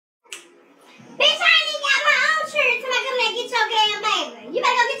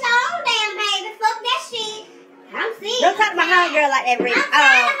Don't talk to my homegirl like that, Rick.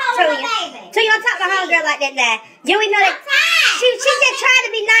 Tunya, don't talk to my homegirl like that now. You know that she just tried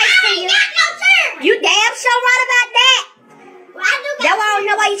to be nice.